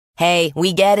Hey,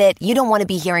 we get it. You don't want to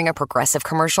be hearing a Progressive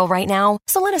commercial right now,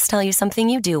 so let us tell you something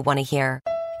you do want to hear.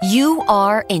 You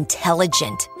are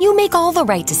intelligent. You make all the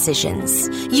right decisions.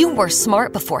 You were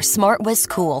smart before smart was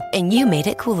cool, and you made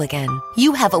it cool again.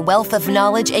 You have a wealth of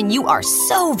knowledge, and you are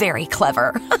so very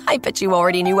clever. I bet you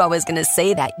already knew I was going to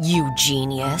say that, you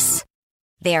genius.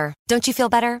 There, don't you feel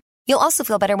better? You'll also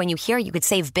feel better when you hear you could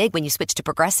save big when you switch to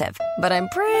Progressive. But I'm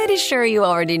pretty sure you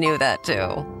already knew that,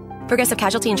 too. Progressive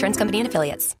Casualty Insurance Company and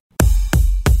Affiliates.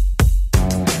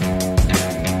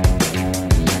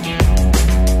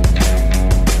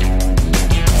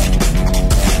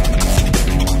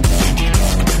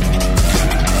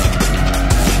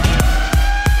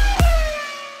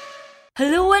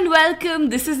 Hello and welcome.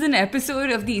 This is an episode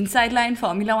of the Inside Line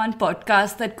Formula One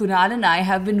podcast that Kunal and I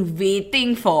have been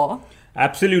waiting for.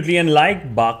 Absolutely, and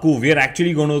like Baku, we are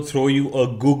actually going to throw you a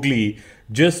googly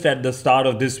just at the start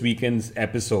of this weekend's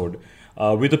episode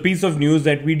with a piece of news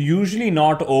that we'd usually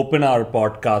not open our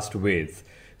podcast with.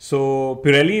 So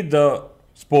Pirelli, the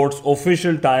sport's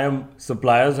official tyre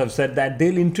suppliers, have said that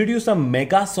they'll introduce a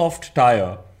mega soft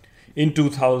tyre in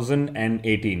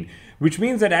 2018, which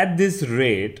means that at this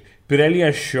rate, Pirelli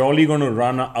are surely going to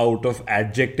run out of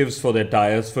adjectives for their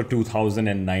tyres for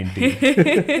 2019.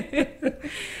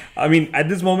 I mean, at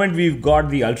this moment, we've got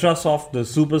the ultra soft, the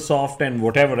super soft, and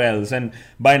whatever else. And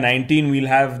by 19, we'll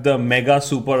have the mega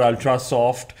super ultra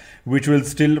soft, which will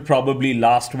still probably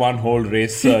last one whole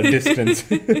race distance.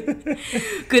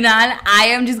 Kunal, I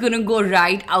am just going to go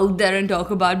right out there and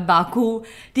talk about Baku.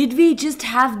 Did we just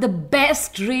have the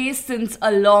best race since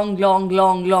a long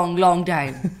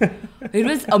time? It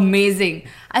was amazing.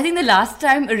 I think the last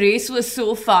time a race was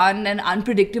so fun and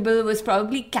unpredictable was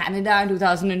probably Canada in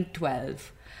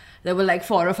 2012. There were like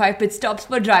 4 or 5 pit stops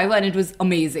per driver and it was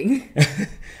amazing.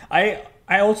 I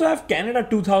also have Canada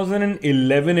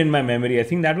 2011 in my memory. I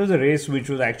think that was a race which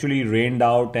was actually rained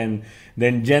out and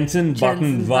then Jenson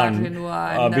Button won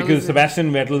because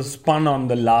Sebastian Vettel spun on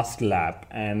the last lap,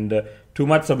 and too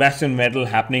much Sebastian Vettel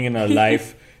happening in our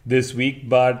life this week.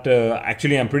 But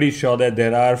actually I'm pretty sure that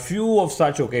there are few of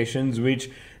such occasions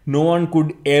which no one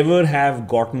could ever have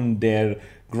gotten their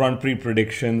Grand Prix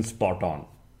predictions spot on.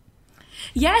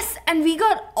 Yes, and we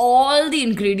got all the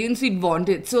ingredients we'd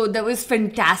wanted. So there was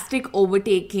fantastic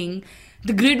overtaking.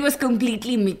 The grid was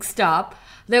completely mixed up.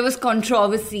 There was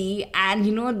controversy, and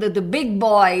the big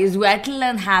boys, Vettel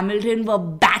and Hamilton, were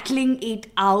battling it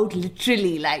out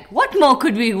literally. Like, what more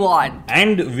could we want?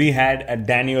 And we had a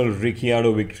Daniel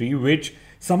Ricciardo victory, which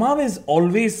somehow is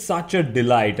always such a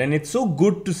delight, and it's so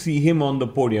good to see him on the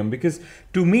podium because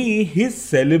to me his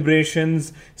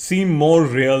celebrations seem more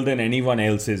real than anyone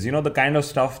else's. You know, the kind of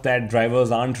stuff that drivers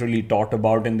aren't really taught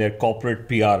about in their corporate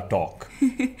PR talk.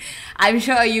 I'm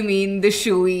sure you mean the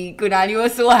shoey. Kunal, you were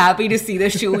so happy to see the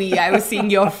shoey. I was seeing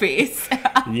your face.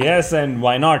 Yes, and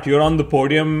why not? You're on the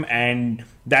podium, and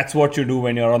that's what you do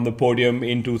when you're on the podium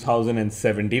in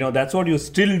 2017. Or that's what you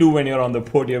still do when you're on the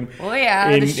podium. Oh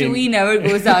yeah, the shoey never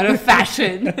goes out of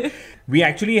fashion. We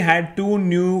actually had 2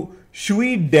 new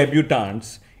shoey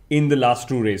debutants in the last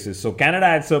 2 races. So Canada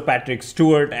had Sir Patrick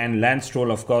Stewart, and Lance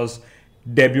Stroll, of course,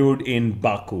 debuted in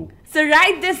Baku. So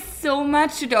right, there's so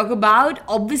much to talk about.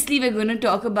 Obviously, we're going to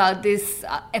talk about this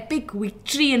epic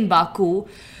victory in Baku.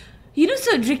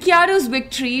 So Ricciardo's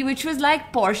victory, which was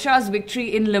like Porsche's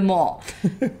victory in Le Mans.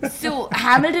 So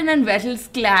Hamilton and Vettel's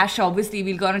clash, obviously,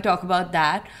 we're going to talk about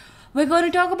that. We're going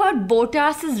to talk about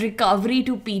Bottas's recovery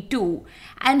to P2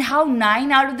 and how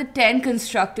 9 out of the 10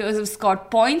 constructors have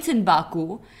scored points in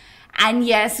Baku. And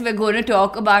yes, we're going to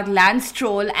talk about Lance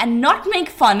Stroll and not make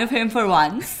fun of him for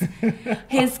once.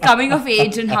 His coming of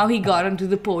age and how he got onto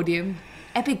the podium.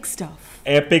 Epic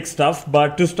stuff.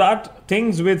 But to start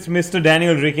things with Mr.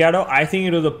 Daniel Ricciardo, I think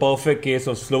it was a perfect case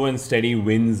of slow and steady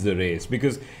wins the race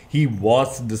because he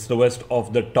was the slowest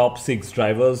of the top 6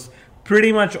 drivers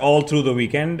pretty much all through the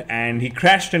weekend, and he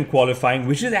crashed in qualifying,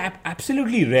 which is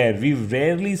absolutely rare. We've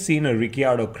rarely seen a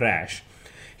Ricciardo crash.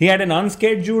 He had an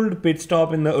unscheduled pit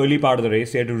stop in the early part of the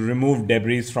race. He had to remove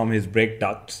debris from his brake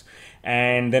ducts,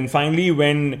 and then finally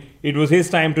when it was his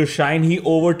time to shine, he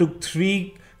overtook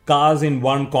 3 cars in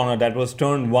one corner. That was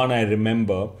turn 1, I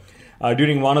remember,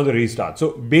 during one of the restarts.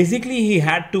 So basically he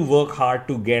had to work hard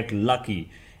to get lucky,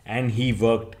 and he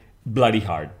worked bloody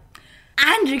hard.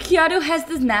 And Ricciardo has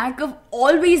this knack of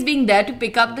always being there to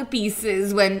pick up the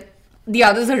pieces when the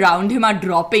others around him are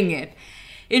dropping it.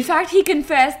 In fact, he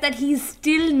confessed that he's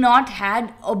still not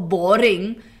had a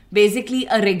boring basically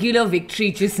a regular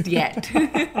victory just yet.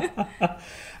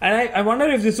 And I wonder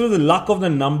if this was the luck of the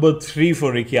number 3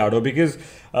 for Ricciardo, because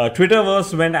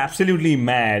Twitterverse went absolutely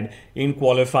mad in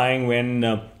qualifying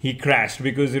when he crashed,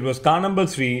 because it was car number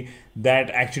 3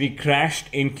 that actually crashed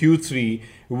in Q3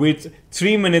 with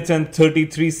 3 minutes and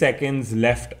 33 seconds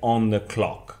left on the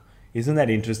clock. Isn't that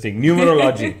interesting?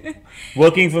 Numerology.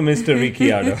 Working for Mr.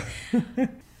 Ricciardo.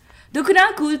 The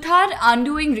Kunal Coulthard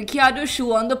undoing Ricciardo's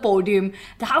shoe on the podium,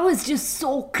 that was just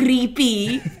so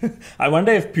creepy. I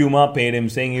wonder if Puma paid him,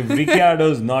 saying if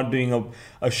Ricciardo's not doing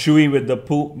a shoey with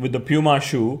the Puma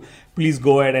shoe, please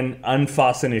go ahead and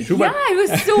unfasten his shoe. Yeah, it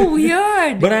was so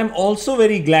weird. But I'm also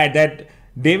very glad that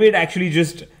David actually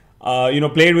just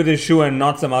played with his shoe and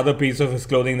not some other piece of his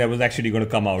clothing that was actually going to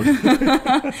come out.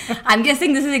 I'm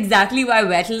guessing this is exactly why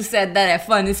Vettel said that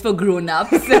F1 is for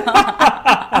grown-ups.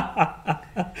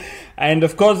 And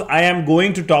of course, I am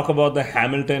going to talk about the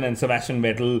Hamilton and Sebastian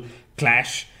Vettel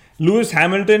clash. Lewis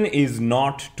Hamilton is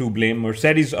not to blame.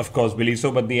 Mercedes, of course, believes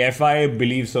so, but the FIA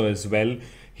believes so as well.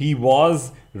 He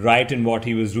was right in what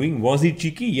he was doing. Was he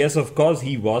cheeky? Yes, of course,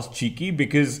 he was cheeky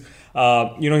because,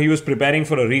 he was preparing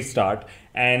for a restart.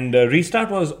 And restart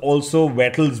was also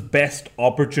Vettel's best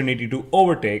opportunity to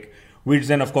overtake, which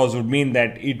then, of course, would mean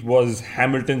that it was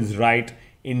Hamilton's right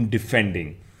in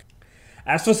defending.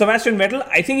 As for Sebastian Vettel,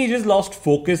 I think he just lost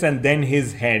focus and then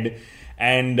his head.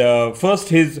 And first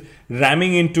his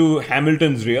ramming into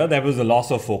Hamilton's rear, that was a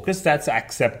loss of focus. That's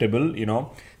acceptable,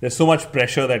 There's so much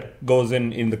pressure that goes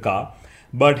in the car.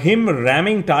 But him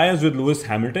ramming tires with Lewis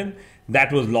Hamilton,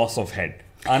 that was loss of head.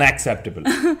 Unacceptable.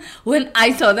 When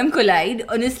I saw them collide,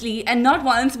 honestly, and not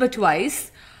once but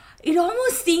twice, it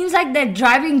almost seems like they're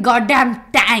driving goddamn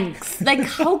tanks. Like,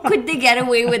 how could they get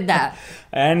away with that?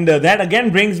 And that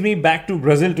again brings me back to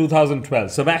Brazil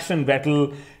 2012. Sebastian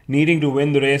Vettel needing to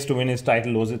win the race to win his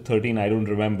title. Was it 13? I don't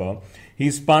remember.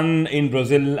 He spun in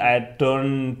Brazil at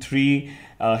turn 3.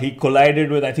 He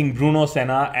collided with, I think, Bruno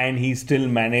Senna, and he still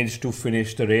managed to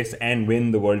finish the race and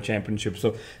win the World Championship.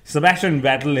 So Sebastian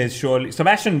Vettel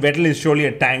is surely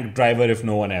a tank driver, if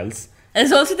no one else.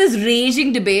 There's also this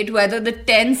raging debate whether the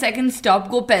 10-second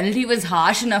stop-go penalty was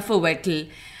harsh enough for Vettel.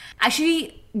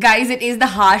 Actually, guys, it is the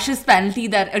harshest penalty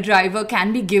that a driver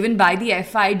can be given by the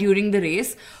FI during the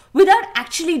race without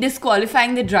actually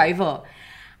disqualifying the driver.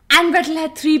 And Vettel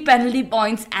had 3 penalty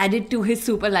points added to his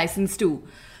super license too.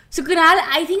 So Kunal,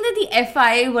 I think that the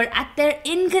FIA were at their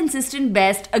inconsistent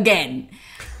best again.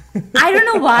 I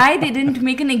don't know why they didn't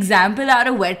make an example out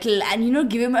of Vettel and,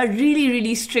 give him a really,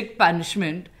 really strict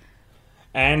punishment.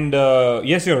 And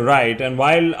yes, you're right. And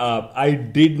while I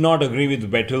did not agree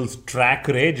with Vettel's track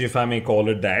rage, if I may call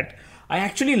it that, I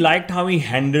actually liked how he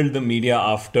handled the media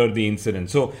after the incident.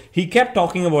 So he kept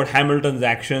talking about Hamilton's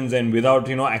actions and without,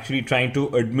 actually trying to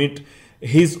admit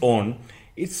his own.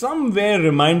 It somewhere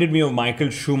reminded me of Michael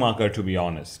Schumacher, to be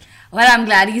honest. Well, I'm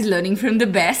glad he's learning from the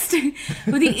best.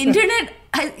 With the internet,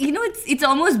 it's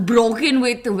almost broken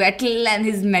with Vettel and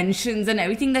his mentions and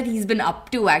everything that he's been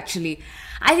up to, actually.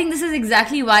 I think this is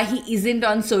exactly why he isn't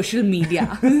on social media.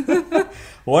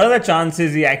 What are the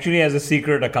chances he actually has a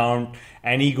secret account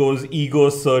and he goes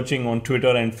ego searching on Twitter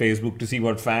and Facebook to see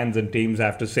what fans and teams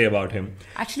have to say about him?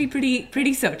 Actually,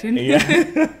 pretty certain.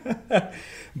 Yeah.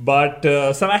 But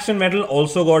Sebastian Vettel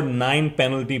also got 9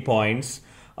 penalty points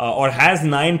or has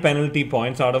 9 penalty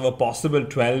points out of a possible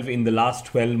 12 in the last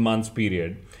 12 months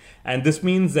period. And this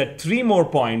means that 3 more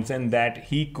points and that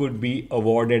he could be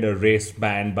awarded a race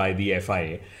ban by the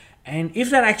FIA. And if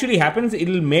that actually happens,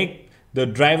 it'll make the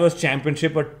Drivers'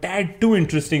 Championship a tad too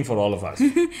interesting for all of us.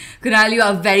 Kunal, you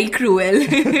are very cruel.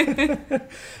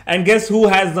 And guess who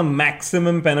has the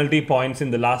maximum penalty points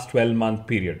in the last 12-month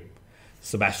period?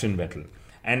 Sebastian Vettel.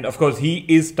 And of course, he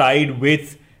is tied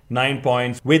with 9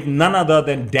 points with none other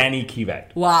than Danny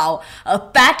Kivat. Wow. A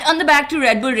pat on the back to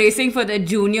Red Bull Racing for the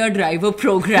junior driver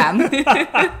program.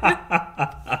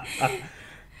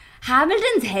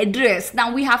 Hamilton's headrest.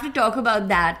 Now we have to talk about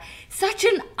that. Such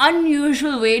an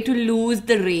unusual way to lose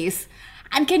the race.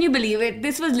 And can you believe it?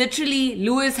 This was literally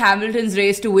Lewis Hamilton's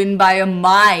race to win by a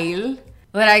mile.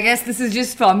 But I guess this is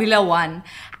just Formula One.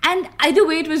 And either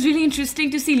way, it was really interesting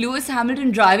to see Lewis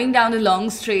Hamilton driving down the long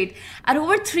straight at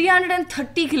over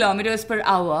 330 kilometers per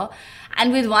hour.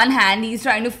 and with one hand he's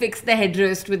trying to fix the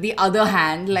headrest with the other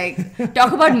hand. Like,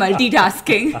 talk about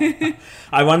multitasking.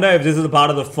 I wonder if this is a part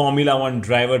of the Formula One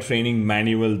driver training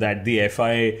manual that the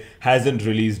FIA hasn't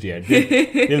released yet.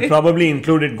 They'll probably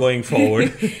include it going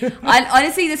forward. And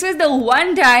honestly, this was the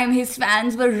one time his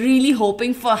fans were really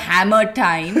hoping for hammer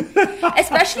time.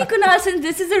 Especially Kunal, since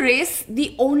this is a race,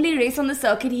 the only race on the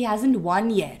circuit he hasn't won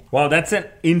yet. Wow, that's an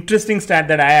interesting stat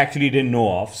that I actually didn't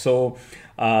know of. So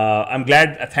I'm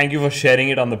glad. Thank you for sharing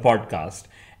it on the podcast.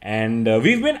 And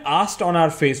we've been asked on our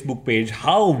Facebook page,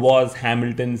 how was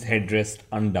Hamilton's headrest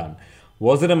undone?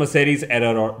 Was it a Mercedes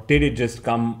error or did it just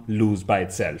come loose by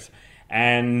itself?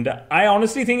 And I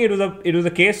honestly think it was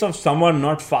a case of someone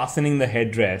not fastening the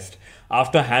headrest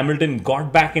after Hamilton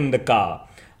got back in the car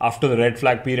after the red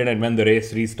flag period and when the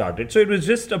race restarted. So it was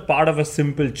just a part of a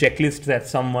simple checklist that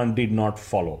someone did not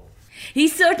follow. He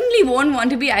certainly won't want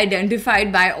to be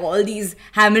identified by all these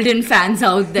Hamilton fans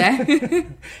out there.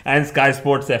 And Sky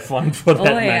Sports F1 for that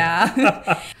matter.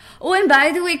 Yeah. Oh, and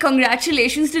by the way,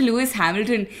 congratulations to Lewis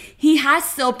Hamilton. He has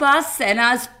surpassed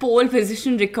Senna's pole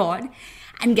position record.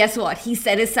 And guess what? He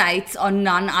set his sights on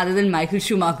none other than Michael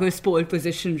Schumacher's pole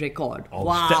position record. Ouch,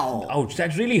 Wow.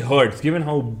 That really hurts given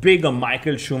how big a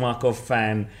Michael Schumacher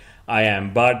fan I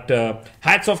am. But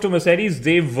hats off to Mercedes.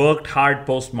 They've worked hard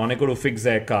post Monaco to fix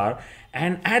their car.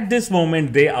 And at this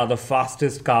moment, they are the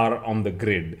fastest car on the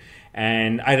grid.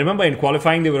 And I remember in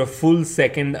qualifying, they were a full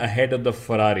second ahead of the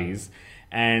Ferraris.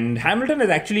 And Hamilton has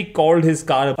actually called his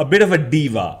car a bit of a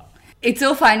diva. It's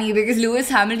so funny because Lewis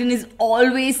Hamilton is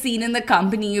always seen in the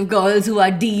company of girls who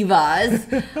are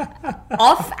divas,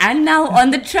 off and now on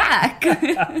the track.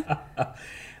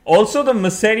 Also, the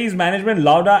Mercedes management,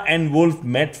 Lauda and Wolff,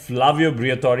 met Flavio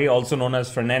Briatore, also known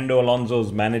as Fernando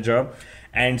Alonso's manager,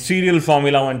 and serial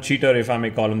Formula One cheater, if I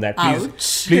may call him that.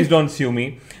 Please don't sue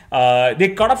me.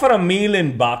 They caught up for a meal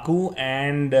in Baku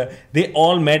and they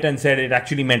all met and said it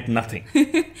actually meant nothing.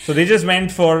 So they just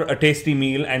went for a tasty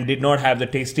meal and did not have the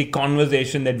tasty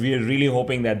conversation that we are really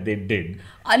hoping that they did.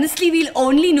 Honestly, we'll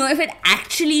only know if it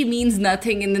actually means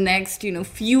nothing in the next,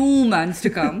 few months to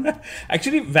come.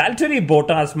 Actually, Valtteri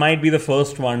Bottas might be the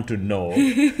first one to know.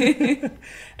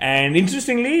 And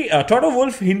interestingly, Toto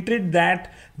Wolff hinted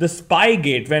that the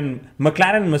Spygate, when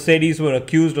McLaren and Mercedes were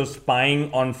accused of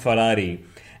spying on Ferrari,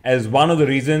 as one of the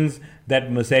reasons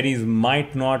that Mercedes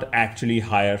might not actually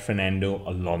hire Fernando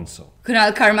Alonso.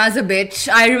 Kunal, karma's a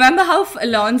bitch. I remember how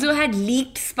Alonso had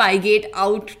leaked Spygate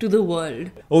out to the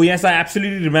world. Oh yes, I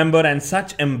absolutely remember, and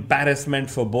such embarrassment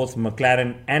for both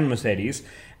McLaren and Mercedes.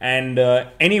 And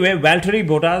anyway, Valtteri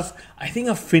Bottas, I think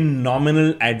a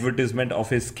phenomenal advertisement of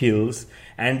his skills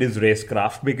and his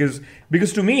racecraft,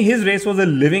 because to me his race was a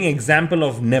living example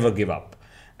of never give up.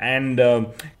 And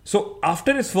so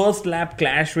after his first lap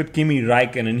clash with Kimi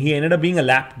Raikkonen, he ended up being a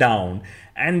lap down,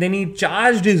 and then he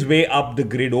charged his way up the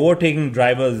grid, overtaking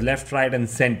drivers left, right and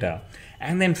center,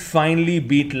 and then finally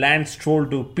beat Lance Stroll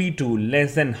to P2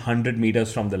 less than 100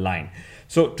 meters from the line.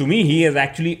 So to me, he has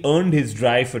actually earned his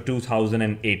drive for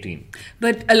 2018.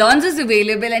 But Alonso's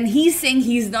available and he's saying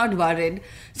he's not worried.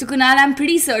 So Kunal, I'm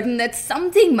pretty certain that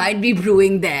something might be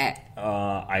brewing there.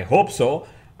 I hope so.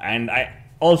 And I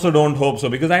also don't hope so,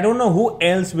 because I don't know who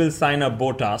else will sign up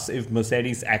Bottas if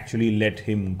Mercedes actually let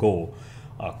him go.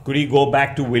 Could he go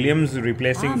back to Williams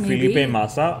replacing Felipe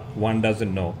Massa? One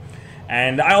doesn't know.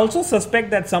 And I also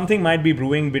suspect that something might be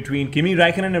brewing between Kimi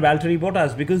Raikkonen and Valtteri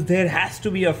Bottas, because there has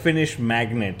to be a Finnish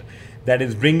magnet that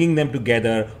is bringing them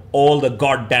together all the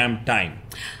goddamn time.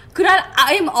 Kunal,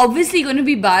 I am obviously going to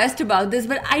be biased about this,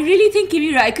 but I really think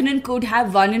Kimi Raikkonen could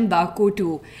have won in Baku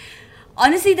too.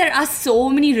 Honestly, there are so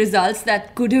many results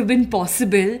that could have been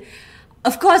possible.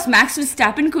 Of course, Max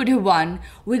Verstappen could have won.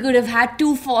 We could have had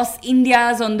 2 Force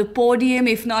Indias on the podium,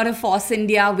 if not a Force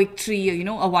India victory, a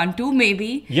 1-2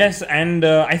 maybe. Yes, and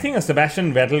I think a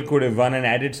Sebastian Vettel could have won and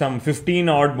added some 15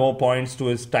 odd more points to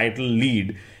his title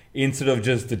lead instead of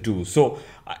just the 2. So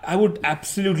I would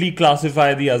absolutely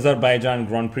classify the Azerbaijan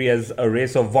Grand Prix as a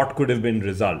race of what could have been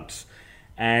results.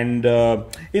 And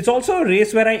it's also a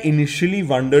race where I initially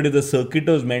wondered if the circuit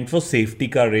was meant for safety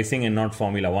car racing and not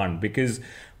Formula One, because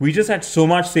we just had so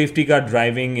much safety car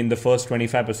driving in the first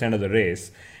 25% of the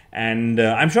race. And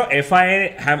I'm sure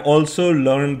FIA have also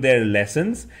learned their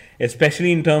lessons,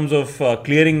 especially in terms of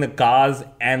clearing the cars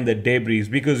and the debris,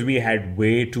 because we had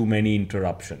way too many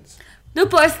interruptions. Though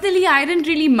personally, I didn't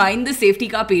really mind the safety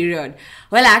car period.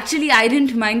 Well, actually, I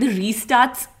didn't mind the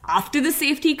restarts after the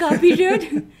safety car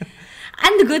period.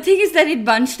 And the good thing is that it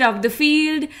bunched up the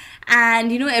field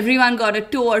and, everyone got a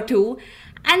toe or two.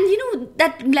 And,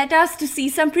 that led us to see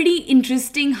some pretty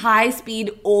interesting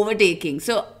high-speed overtaking.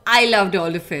 So I loved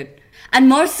all of it. And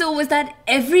more so was that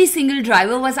every single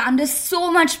driver was under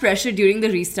so much pressure during the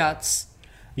restarts.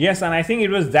 Yes, and I think it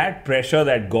was that pressure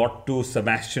that got to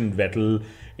Sebastian Vettel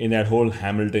in that whole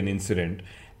Hamilton incident.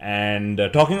 And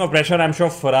talking of pressure, I'm sure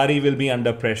Ferrari will be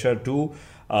under pressure too,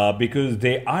 because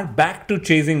they are back to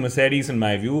chasing Mercedes in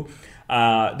my view.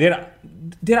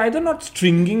 They're either not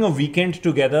stringing a weekend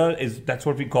together, that's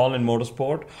what we call in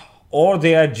motorsport, or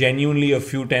they are genuinely a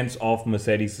few tenths off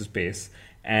Mercedes' pace.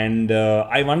 And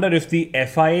I wonder if the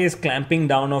FIA's clamping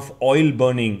down of oil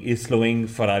burning is slowing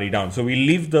Ferrari down. So we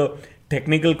leave the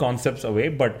technical concepts away,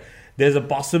 but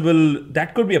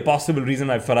that could be a possible reason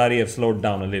why Ferrari have slowed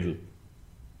down a little.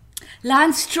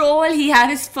 Lance Stroll, he had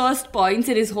his first points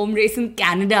in his home race in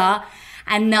Canada,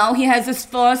 and now he has his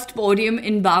first podium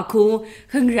in Baku.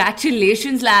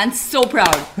 Congratulations, Lance. So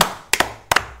proud.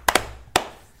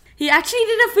 He actually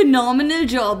did a phenomenal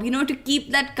job, to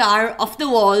keep that car off the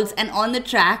walls and on the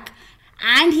track.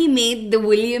 And he made the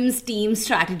Williams team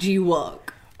strategy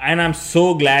work. And I'm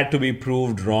so glad to be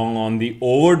proved wrong on the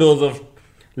overdose of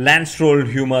Lance Stroll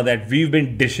humor that we've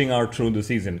been dishing out through the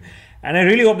season. And I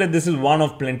really hope that this is one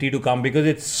of plenty to come, because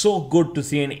it's so good to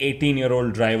see an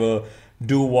 18-year-old driver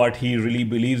do what he really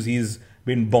believes he's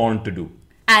been born to do.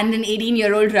 And an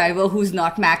 18-year-old driver who's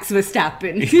not Max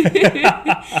Verstappen.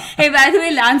 Hey, by the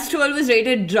way, Lance Stroll was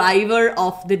rated Driver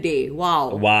of the Day.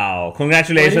 Wow. Wow.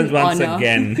 Congratulations once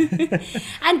again.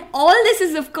 And all this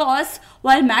is, of course,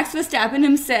 while Max Verstappen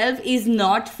himself is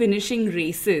not finishing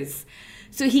races.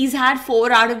 So he's had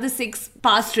 4 out of the 6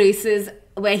 past races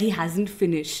where he hasn't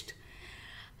finished.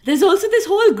 There's also this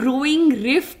whole growing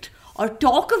rift, or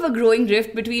talk of a growing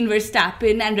rift, between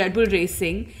Verstappen and Red Bull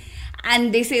Racing.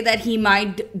 And they say that he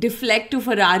might deflect to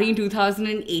Ferrari in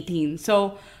 2018.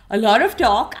 So a lot of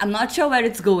talk. I'm not sure where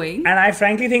it's going. And I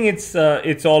frankly think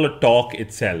it's all a talk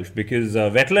itself, because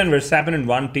Vettel and Verstappen in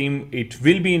one team, it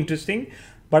will be interesting.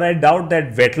 But I doubt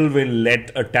that Vettel will let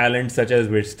a talent such as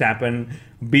Verstappen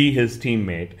be his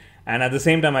teammate. And at the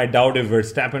same time, I doubt if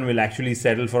Verstappen will actually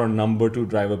settle for a number 2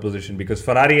 driver position, because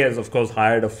Ferrari has, of course,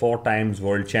 hired a 4 times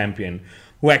world champion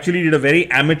who actually did a very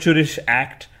amateurish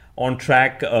act on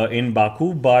track in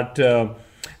Baku. But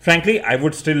frankly, I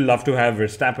would still love to have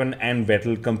Verstappen and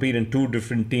Vettel compete in 2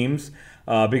 different teams,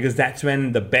 because that's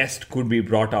when the best could be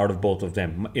brought out of both of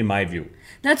them, in my view.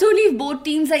 That's only if both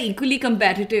teams are equally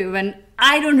competitive, and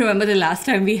I don't remember the last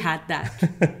time we had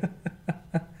that.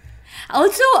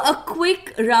 Also, a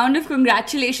quick round of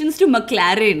congratulations to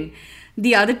McLaren,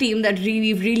 the other team that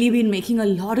we've really been making a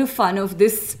lot of fun of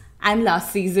this and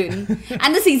last season,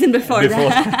 and the season before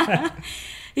that.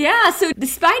 Yeah, so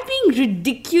despite being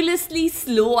ridiculously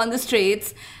slow on the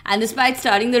straights, and despite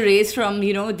starting the race from,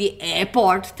 the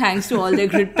airport, thanks to all their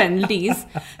grid penalties,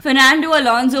 Fernando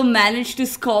Alonso managed to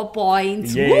score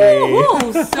points.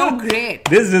 Woo-hoo! So great.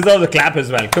 This deserves a clap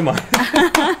as well. Come on.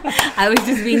 I was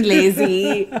just being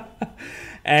lazy.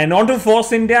 And on to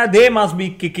Force India. They must be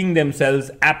kicking themselves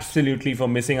absolutely for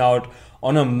missing out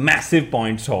on a massive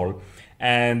points haul.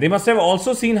 And they must have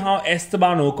also seen how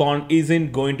Esteban Ocon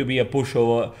isn't going to be a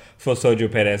pushover for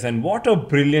Sergio Perez. And what a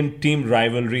brilliant team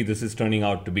rivalry this is turning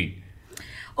out to be.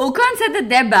 Ocon said that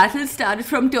their battle started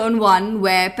from turn 1,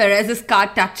 where Perez's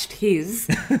car touched his.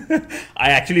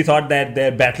 I actually thought that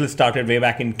their battle started way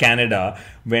back in Canada,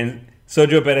 when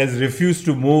Sergio Perez refused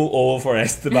to move over for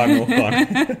Esteban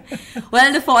Ocon.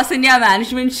 Well, the Force India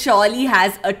management surely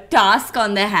has a task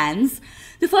on their hands.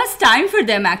 The first time for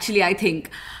them, actually, I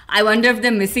think. I wonder if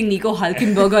they're missing Nico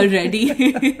Hülkenberg already.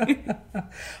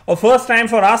 A first time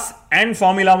for us and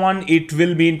Formula One, it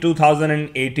will be in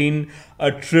 2018,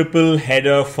 a triple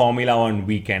header Formula One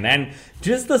weekend. And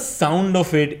just the sound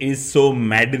of it is so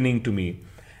maddening to me.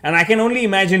 And I can only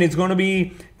imagine it's going to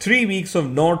be 3 weeks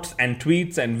of notes and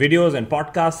tweets and videos and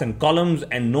podcasts and columns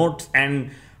and notes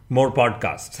and more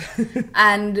podcasts.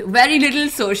 And very little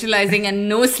socializing and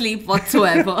no sleep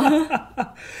whatsoever.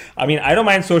 I mean, I don't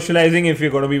mind socializing if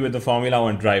you're going to be with the Formula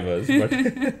One drivers. But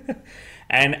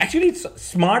and actually, it's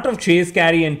smart of Chase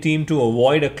Carey and team to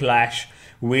avoid a clash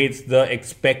with the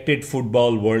expected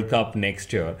Football World Cup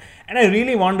next year. And I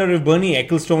really wonder if Bernie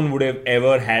Ecclestone would have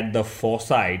ever had the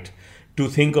foresight to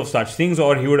think of such things,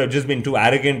 or he would have just been too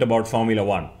arrogant about Formula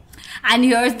One. And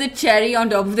here's the cherry on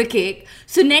top of the cake.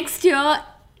 So next year,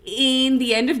 in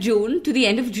the end of June to the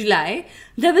end of July,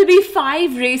 there will be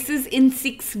 5 races in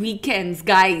 6 weekends,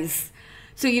 guys.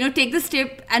 So, take this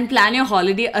tip and plan your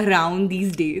holiday around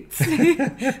these dates.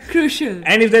 Crucial.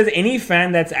 And if there's any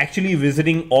fan that's actually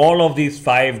visiting all of these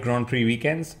 5 Grand Prix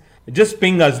weekends, just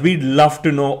ping us. We'd love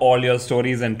to know all your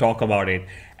stories and talk about it.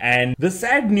 And the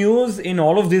sad news in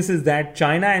all of this is that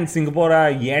China and Singapore are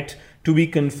yet to be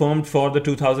confirmed for the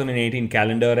 2018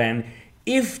 calendar, and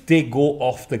if they go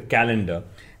off the calendar,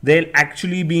 there'll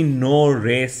actually be no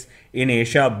race in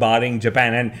Asia barring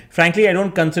Japan. And frankly, I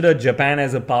don't consider Japan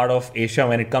as a part of Asia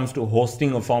when it comes to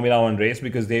hosting a Formula One race,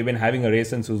 because they've been having a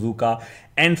race in Suzuka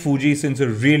and Fuji since a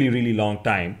really, really long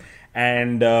time.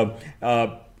 And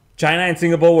China and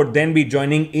Singapore would then be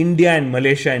joining India and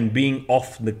Malaysia and being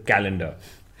off the calendar.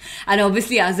 And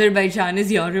obviously Azerbaijan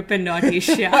is Europe and not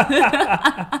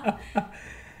Asia.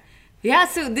 Yeah,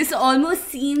 so this almost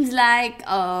seems like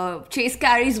Chase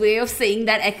Carey's way of saying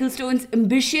that Ecclestone's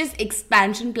ambitious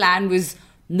expansion plan was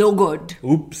no good.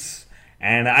 Oops.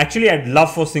 And actually, I'd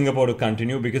love for Singapore to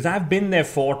continue, because I've been there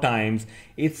 4 times.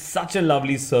 It's such a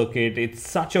lovely circuit. It's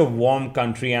such a warm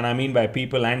country, and I mean by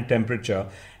people and temperature.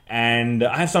 And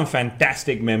I have some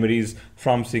fantastic memories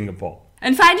from Singapore.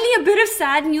 And finally, a bit of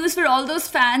sad news for all those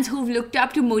fans who've looked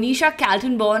up to Monisha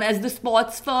Kaltenborn as the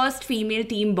sport's first female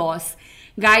team boss.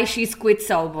 Guys, she's quit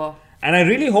Sauber. And I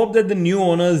really hope that the new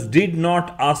owners did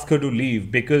not ask her to leave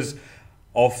because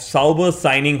of Sauber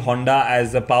signing Honda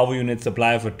as a power unit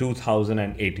supplier for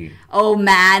 2018. Oh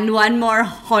man, one more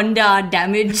Honda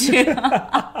damage.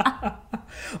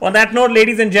 On that note,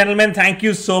 ladies and gentlemen, thank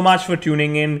you so much for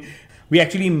tuning in. We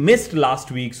actually missed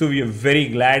last week, so we are very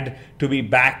glad to be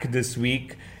back this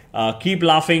week. Keep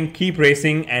laughing, keep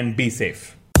racing, and be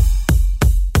safe.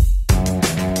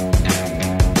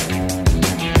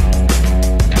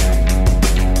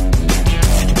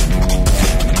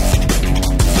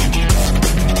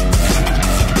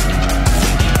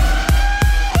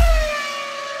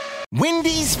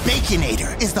 Wendy's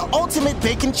Baconator is the ultimate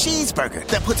bacon cheeseburger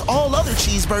that puts all other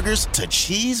cheeseburgers to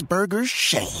cheeseburger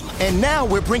shame. And now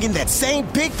we're bringing that same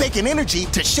big bacon energy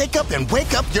to shake up and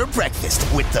wake up your breakfast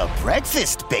with the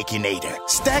Breakfast Baconator.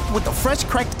 Stacked with the fresh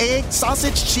cracked egg,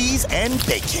 sausage, cheese, and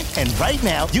bacon. And right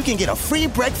now, you can get a free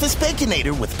Breakfast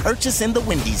Baconator with purchase in the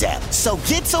Wendy's app. So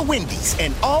get to Wendy's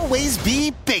and always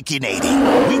be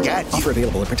baconating. We got you. Offer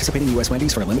available at participating U.S.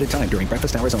 Wendy's for a limited time during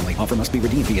breakfast hours only. Offer must be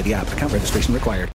redeemed via the app. Account registration required.